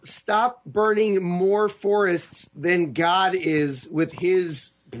stop burning more forests than God is with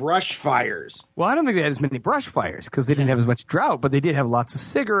his brush fires? Well, I don't think they had as many brush fires because they didn't have as much drought, but they did have lots of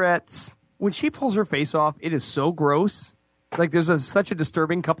cigarettes. When she pulls her face off, it is so gross. Like there's such a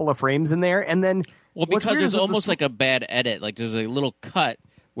disturbing couple of frames in there, and then because there's almost like a bad edit. Like there's a little cut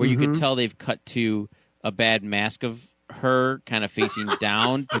where you could tell they've cut to a bad mask of her kind of facing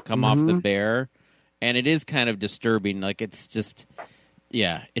down to come off the bear, and it is kind of disturbing. Like it's just,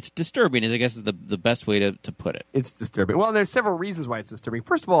 it's disturbing. I guess is the best way to put it. It's disturbing. Well, there's several reasons why it's disturbing.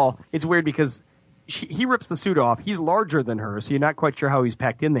 First of all, it's weird because he rips the suit off. He's larger than her, so you're not quite sure how he's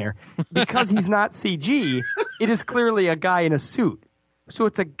packed in there. Because he's not CG, it is clearly a guy in a suit. So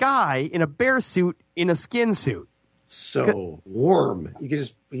it's a guy in a bear suit in a skin suit. So warm.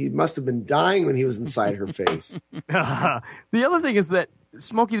 He must have been dying when he was inside her face. The other thing is that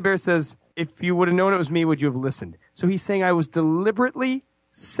Smokey the Bear says, if you would have known it was me, would you have listened? So he's saying I was deliberately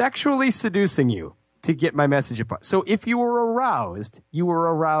sexually seducing you to get my message across. So if you were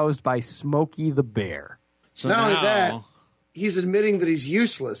aroused by Smokey the Bear. So Not only that, he's admitting that he's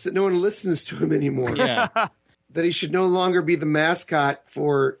useless, that no one listens to him anymore. Yeah. That he should no longer be the mascot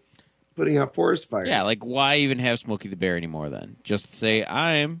for putting out forest fires. Yeah, like why even have Smokey the Bear anymore then? Just say,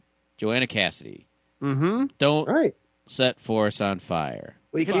 I'm Joanna Cassidy. Don't set forests on fire.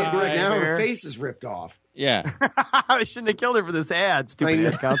 Well, you can't do it now. Bear. Her face is ripped off. Yeah. I shouldn't have killed her for this ad, stupid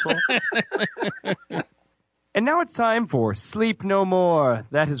ad council. And now it's time for Sleep No More.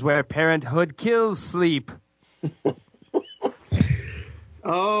 That is where parenthood kills sleep.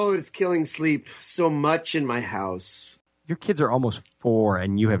 Oh, it's killing sleep so much in my house. Your kids are almost 4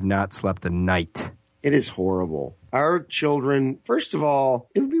 and you have not slept a night. It is horrible. Our children, first of all,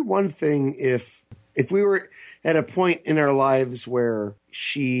 it would be one thing if we were at a point in our lives where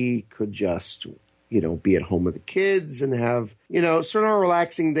she could just, be at home with the kids and have, sort of a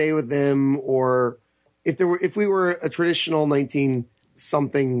relaxing day with them, or if we were a traditional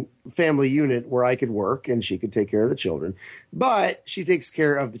 19-something family unit where I could work and she could take care of the children. But she takes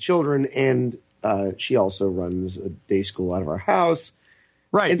care of the children and she also runs a day school out of our house.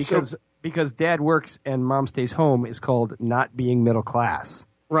 Right, and because dad works and mom stays home is called not being middle class.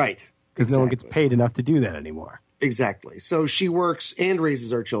 Right. Because no one gets paid enough to do that anymore. Exactly. So she works and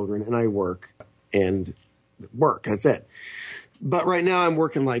raises our children, and I work and work. That's it. But right now I'm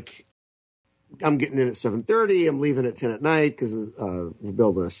working I'm getting in at 7:30. I'm leaving at 10 at night because we're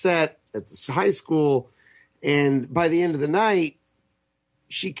building a set at this high school. And by the end of the night,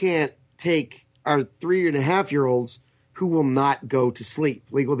 she can't take our 3.5-year-olds who will not go to sleep.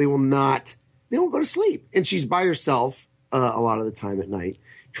 They won't go to sleep. And she's by herself a lot of the time at night,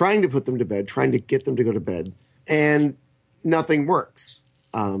 trying to put them to bed, trying to get them to go to bed. And nothing works.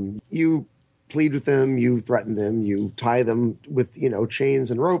 You plead with them, you threaten them, you tie them with, chains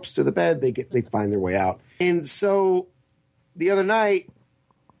and ropes to the bed. They find their way out. And so the other night,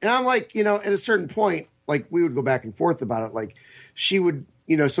 and I'm like, at a certain point, we would go back and forth about it. Like she would,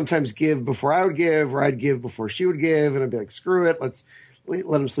 sometimes give before I would give, or I'd give before she would give. And I'd be like, screw it. Let's let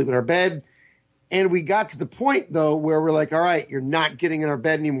them sleep in our bed. And we got to the point though, where we're like, all right, you're not getting in our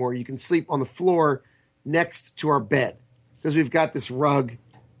bed anymore. You can sleep on the floor next to our bed because we've got this rug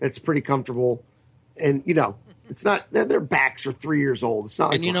that's pretty comfortable. And, it's not, their backs are 3 years old. It's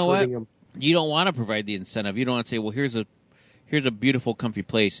not like and we're hurting them. You don't want to provide the incentive. You don't want to say, well, here's a beautiful, comfy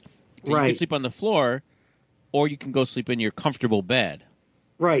place. So right. You can sleep on the floor, or you can go sleep in your comfortable bed.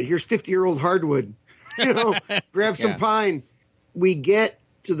 Right. Here's 50-year-old hardwood. Grab some pine. We get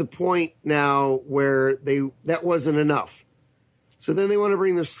to the point now where that wasn't enough. So then they want to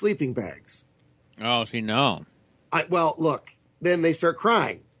bring their sleeping bags. Oh, see, no. Well, look, then they start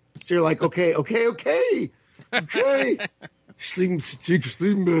crying. So you're like, okay. Take your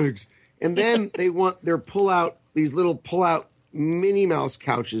sleeping bags. And then they want these little pull-out Minnie Mouse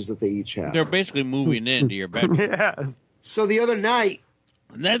couches that they each have. They're basically moving into your bedroom. Yes. So the other night,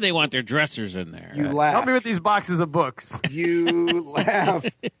 and then they want their dressers in there. You laugh. Help me with these boxes of books. You laugh.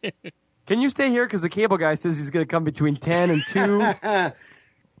 Can you stay here? Because the cable guy says he's going to come between 10 and 2.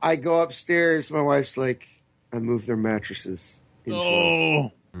 I go upstairs. My wife's like, I moved their mattresses.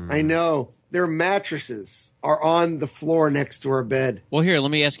 I know. Their mattresses are on the floor next to our bed. Well, here,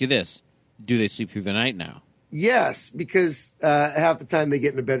 let me ask you this. Do they sleep through the night now? Yes, because half the time they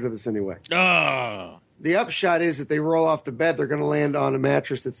get into bed with us anyway. Oh. The upshot is that they roll off the bed, they're going to land on a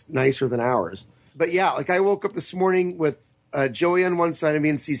mattress that's nicer than ours. But yeah, I woke up this morning with Joey on one side of me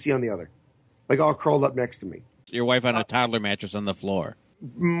and Cece on the other. like all curled up next to me. Your wife on a toddler mattress on the floor.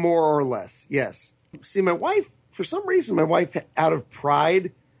 More or less, yes. See, my wife, for some reason, my wife, out of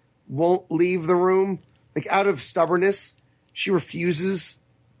pride, won't leave the room. Like, out of stubbornness, she refuses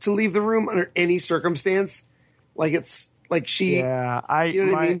to leave the room under any circumstance. Like, it's like she... Yeah, you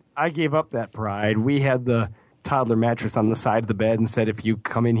know what I mean? I gave up that pride. We had the toddler mattress on the side of the bed and said, if you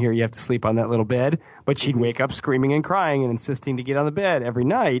come in here, you have to sleep on that little bed. But she'd wake up screaming and crying and insisting to get on the bed every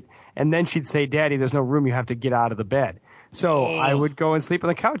night. And then she'd say, Daddy, there's no room. You have to get out of the bed. So I would go and sleep on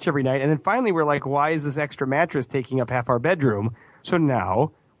the couch every night. And then finally we're like, why is this extra mattress taking up half our bedroom? So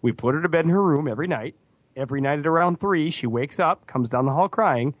now we put her to bed in her room every night. Every night at around 3, she wakes up, comes down the hall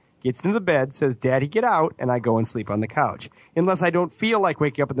crying, gets into the bed, says, Daddy, get out, and I go and sleep on the couch. Unless I don't feel like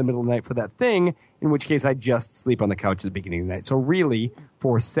waking up in the middle of the night for that thing, in which case I just sleep on the couch at the beginning of the night. So really,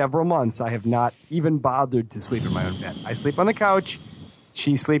 for several months, I have not even bothered to sleep in my own bed. I sleep on the couch.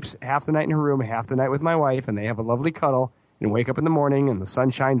 She sleeps half the night in her room, half the night with my wife, and they have a lovely cuddle and wake up in the morning, and the sun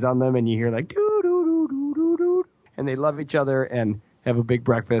shines on them, and you hear like, doo-doo-doo-doo-doo-doo, and they love each other and have a big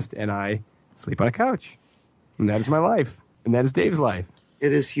breakfast, and I sleep on a couch. And that is my life. And that is Dave's life.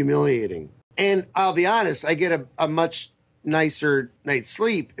 It is humiliating. And I'll be honest, I get a much nicer night's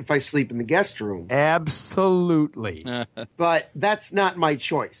sleep if I sleep in the guest room. Absolutely. But that's not my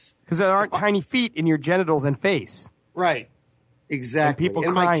choice. Because there aren't tiny feet in your genitals and face. Right. Exactly. And people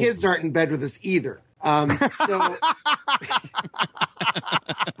And my crying. kids aren't in bed with us either. So,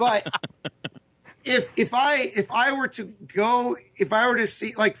 but if I were to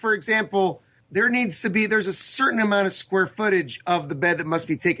see, like, for example, there's a certain amount of square footage of the bed that must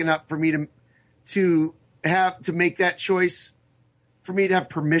be taken up for me to make that choice, for me to have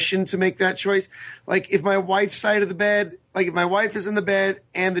permission to make that choice. Like, if my wife's side of the bed, like if my wife is in the bed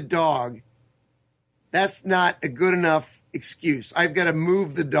and the dog, that's not a good enough excuse. I've got to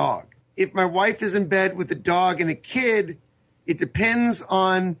move the dog. If my wife is in bed with a dog and a kid, it depends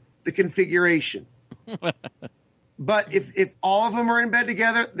on the configuration. But if all of them are in bed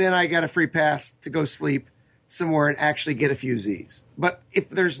together, then I got a free pass to go sleep somewhere and actually get a few Z's. But if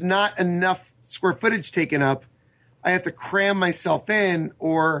there's not enough square footage taken up, I have to cram myself in,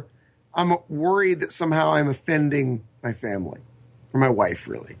 or I'm worried that somehow I'm offending my family or my wife,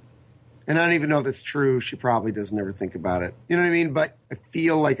 really. And I don't even know if that's true. She probably doesn't ever think about it. You know what I mean? But I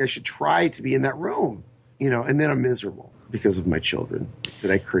feel like I should try to be in that room, and then I'm miserable because of my children that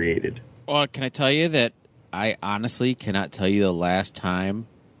I created. Well, can I tell you that I honestly cannot tell you the last time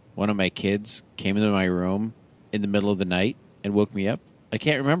one of my kids came into my room in the middle of the night and woke me up? I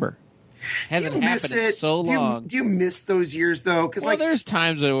can't remember. Hasn't happened in so long. Do you miss those years, though? Because there's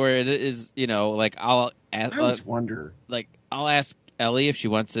times where it is, like I'll ask, I always wonder. Like, I'll ask Ellie if she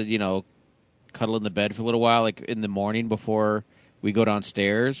wants to, cuddle in the bed for a little while, like in the morning before we go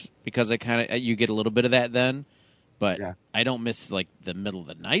downstairs, because you get a little bit of that then, but yeah. I don't miss like the middle of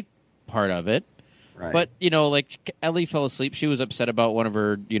the night part of it. Right. But, like Ellie fell asleep. She was upset about one of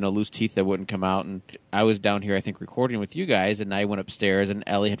her, loose teeth that wouldn't come out. And I was down here, I think, recording with you guys. And I went upstairs and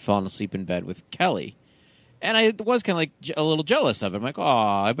Ellie had fallen asleep in bed with Kelly. And I was kind of like a little jealous of it. I'm like, oh,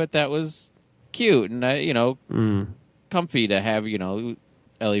 I bet that was cute. And, comfy to have,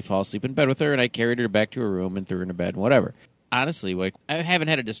 Ellie fall asleep in bed with her. And I carried her back to her room and threw her in bed and whatever. Honestly, like, I haven't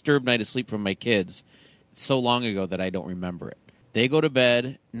had a disturbed night of sleep from my kids so long ago that I don't remember it. They go to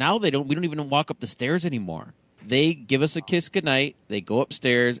bed. Now we don't even walk up the stairs anymore. They give us a kiss goodnight. They go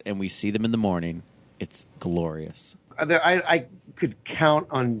upstairs, and we see them in the morning. It's glorious. I could count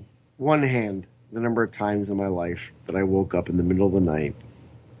on one hand the number of times in my life that I woke up in the middle of the night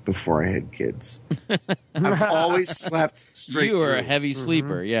before I had kids. I've always slept straight You are through. a heavy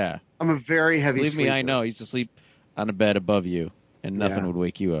sleeper, yeah. I'm a very heavy sleeper. Believe me, I know. I used to sleep on a bed above you, and nothing would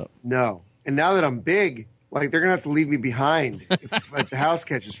wake you up. No. And now that I'm big, like, they're going to have to leave me behind if the house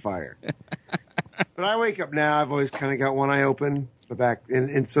catches fire. But I wake up now. I've always kind of got one eye open, the back.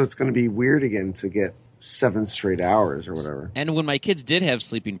 And so it's going to be weird again to get 7 straight hours or whatever. And when my kids did have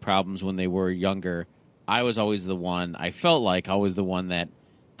sleeping problems when they were younger, I was always the one, I felt like I was the one that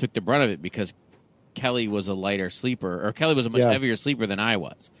took the brunt of it, because Kelly was a lighter sleeper, or Kelly was a much heavier sleeper than I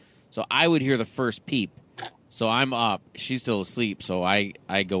was. So I would hear the first peep. So I'm up. She's still asleep, so I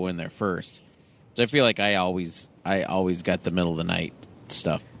go in there first. So I feel like I always got the middle of the night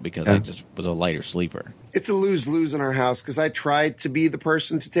stuff because I just was a lighter sleeper. It's a lose-lose in our house because I tried to be the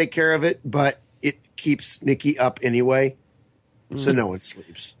person to take care of it, but it keeps Nikki up anyway, so no one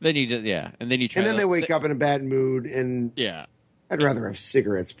sleeps. Then you just and then you try. And then they wake up in a bad mood, and I'd rather have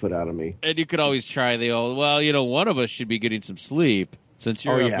cigarettes put out of me. And you could always try the old, one of us should be getting some sleep since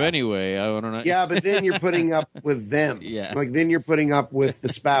you're up anyway. I don't know. Yeah, but then you're putting up with them. Yeah, like then you're putting up with the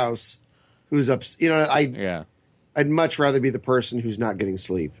spouse who's up. Yeah. I'd much rather be the person who's not getting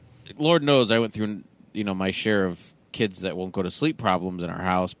sleep. Lord knows I went through, my share of kids that won't go to sleep problems in our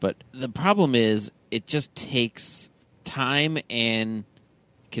house. But the problem is it just takes time and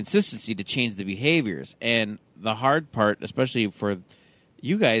consistency to change the behaviors. And the hard part, especially for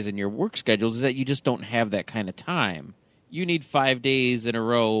you guys and your work schedules, is that you just don't have that kind of time. You need 5 days in a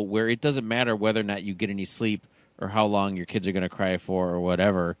row where it doesn't matter whether or not you get any sleep or how long your kids are going to cry for or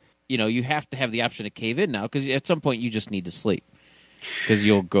whatever. You have to have the option to cave in now because at some point you just need to sleep because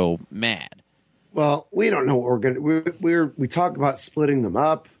you'll go mad. Well, we don't know what we're going to. We talk about splitting them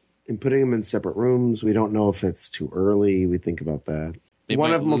up and putting them in separate rooms. We don't know if it's too early. We think about that.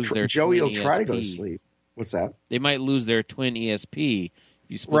 One of them will Joey will try to go to sleep. What's that? They might lose their twin ESP if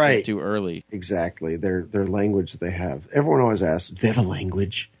you split them too early. Exactly. Their language that they have. Everyone always asks, do they have a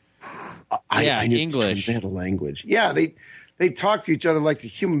language? I knew English. They had a language. Yeah, they talk to each other like they're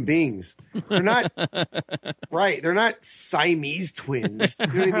human beings. They're not right. They're not Siamese twins. You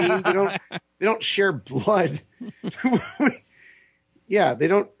know what I mean? They don't share blood. Yeah, they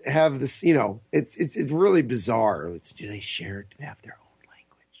don't have this. It's really bizarre. Do they share? Do they have their own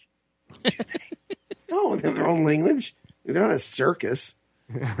language? Do they? No, they have their own language. They're not a circus.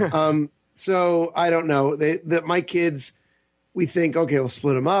 So I don't know. My kids, we think, okay, we'll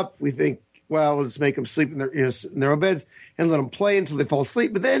split them up. We think, well, we'll just make them sleep in their own beds and let them play until they fall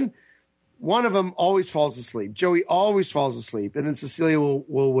asleep. But then one of them always falls asleep. Joey always falls asleep, and then Cecilia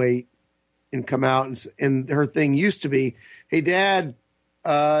will wait and come out. And her thing used to be, "Hey, Dad,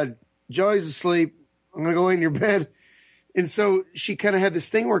 Joey's asleep. I'm gonna go lay in your bed." And so she kind of had this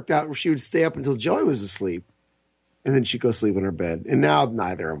thing worked out where she would stay up until Joey was asleep, and then she'd go sleep in her bed. And now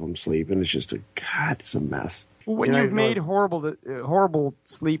neither of them sleep, and it's just it's a mess. Well, when you've made horrible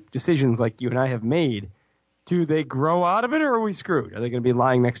sleep decisions like you and I have made, do they grow out of it, or are we screwed? Are they going to be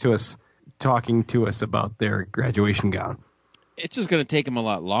lying next to us, talking to us about their graduation gown? It's just going to take them a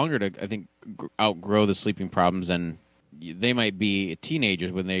lot longer to, I think, outgrow the sleeping problems, and they might be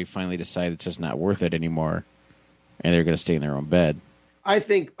teenagers when they finally decide it's just not worth it anymore, and they're going to stay in their own bed. I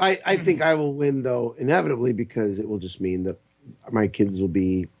think I will win, though, inevitably, because it will just mean that my kids will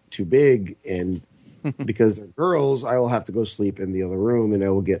be too big, and because they're girls, I will have to go sleep in the other room, and I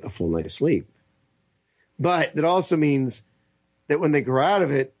will get a full night's sleep. But that also means that when they grow out of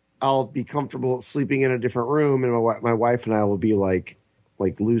it, I'll be comfortable sleeping in a different room, and my wife and I will be like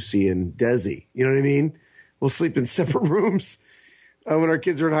Lucy and Desi. You know what I mean? We'll sleep in separate rooms when our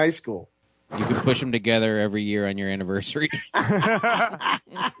kids are in high school. You can push them together every year on your anniversary.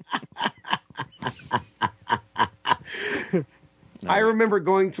 I remember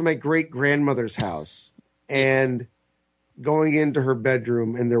going to my great-grandmother's house and going into her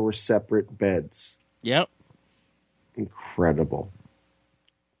bedroom, and there were separate beds. Yep. Incredible.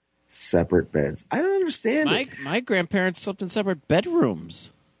 Separate beds. I don't understand it. My grandparents slept in separate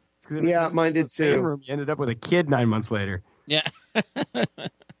bedrooms. Yeah, mine did too. Room, you ended up with a kid 9 months later. Yeah.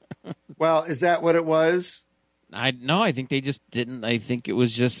 Well, is that what it was? No, I think they just didn't. I think it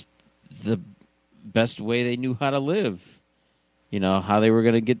was just the best way they knew how to live. How they were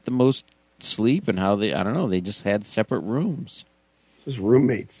going to get the most sleep and how they just had separate rooms. Just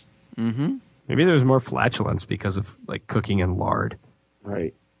roommates. Mm-hmm. Maybe there was more flatulence because of cooking in lard.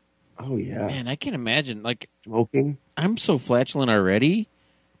 Right. Oh, yeah. Man, I can't imagine. Smoking. I'm so flatulent already.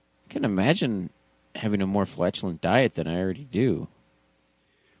 I can imagine having a more flatulent diet than I already do.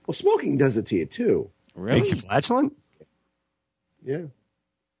 Well, smoking does it to you, too. Really? Makes you flatulent? Yeah.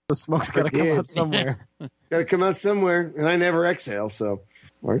 The smoke's got to come out somewhere. Got to come out somewhere, and I never exhale, so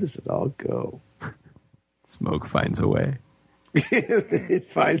where does it all go? Smoke finds a way. It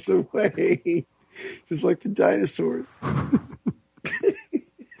finds a way. Just like the dinosaurs.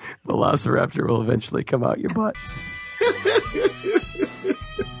 Velociraptor will eventually come out your butt.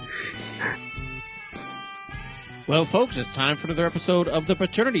 Well, folks, it's time for another episode of the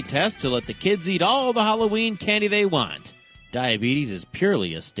Paternity Test to let the kids eat all the Halloween candy they want. Diabetes is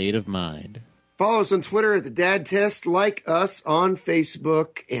purely a state of mind. Follow us on Twitter at The Dad Test, like us on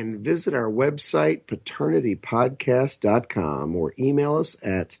Facebook, and visit our website, paternitypodcast.com, or email us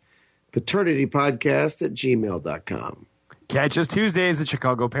at paternitypodcast@gmail.com. Catch us Tuesdays at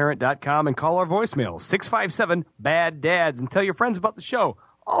chicagoparent.com and call our voicemail, 657-BAD-DADS, and tell your friends about the show.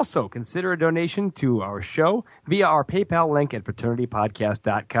 Also, consider a donation to our show via our PayPal link at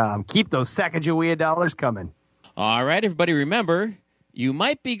paternitypodcast.com. Keep those Sacagawea dollars coming. All right, everybody, remember, you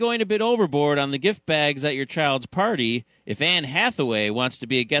might be going a bit overboard on the gift bags at your child's party if Anne Hathaway wants to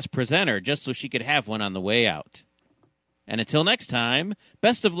be a guest presenter just so she could have one on the way out. And until next time,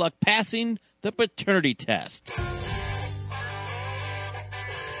 best of luck passing the paternity test.